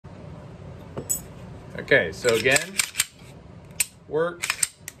Okay, so again, work,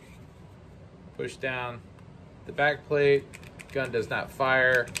 push down the back plate, gun does not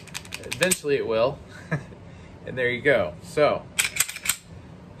fire. Eventually it will. And there you go. So,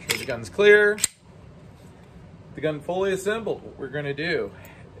 sure the gun's clear. The gun fully assembled. What we're gonna do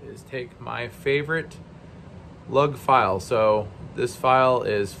is take my favorite lug file. So this file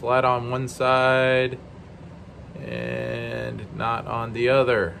is flat on one side and not on the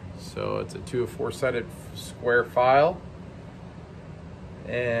other. So it's a 2 of 4-sided square file.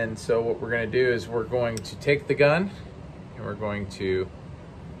 And so what we're gonna do is we're going to take the gun and we're going to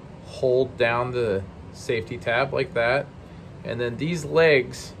hold down the safety tab like that. And then these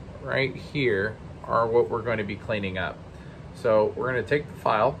legs right here are what we're going to be cleaning up. So we're going to take the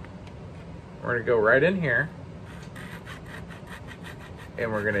file, we're going to go right in here,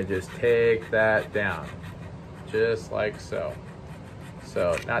 and we're going to just take that down, just like so.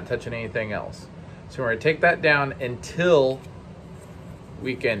 So not touching anything else. So we're going to take that down until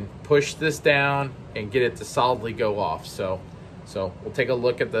we can push this down and get it to solidly go off. So we'll take a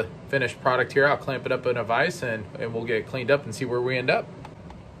look at the finished product here. I'll clamp it up in a vise and we'll get it cleaned up and see where we end up.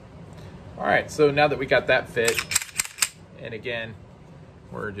 All right, so now that we got that fit, and again,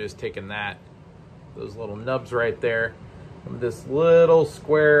 we're just taking those little nubs right there, from this little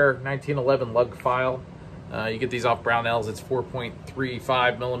square 1911 lug file. You get these off Brownells. It's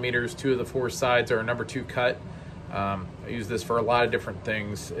 4.35 millimeters. 2 of the 4 sides are a number 2 cut. I use this for a lot of different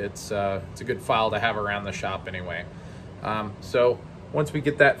things. It's a good file to have around the shop anyway. So once we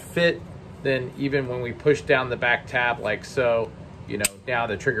get that fit, then even when we push down the back tab like so, you know, now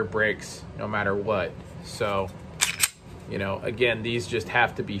the trigger breaks no matter what. So, you know, again, these just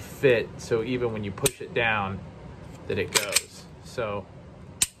have to be fit. So even when you push it down, that it goes. So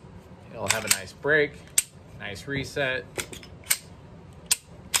it'll have a nice break, nice reset.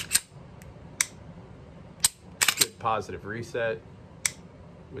 Good positive reset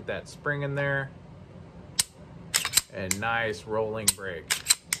with that spring in there. And nice rolling brake.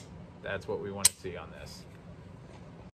 That's what we want to see on this.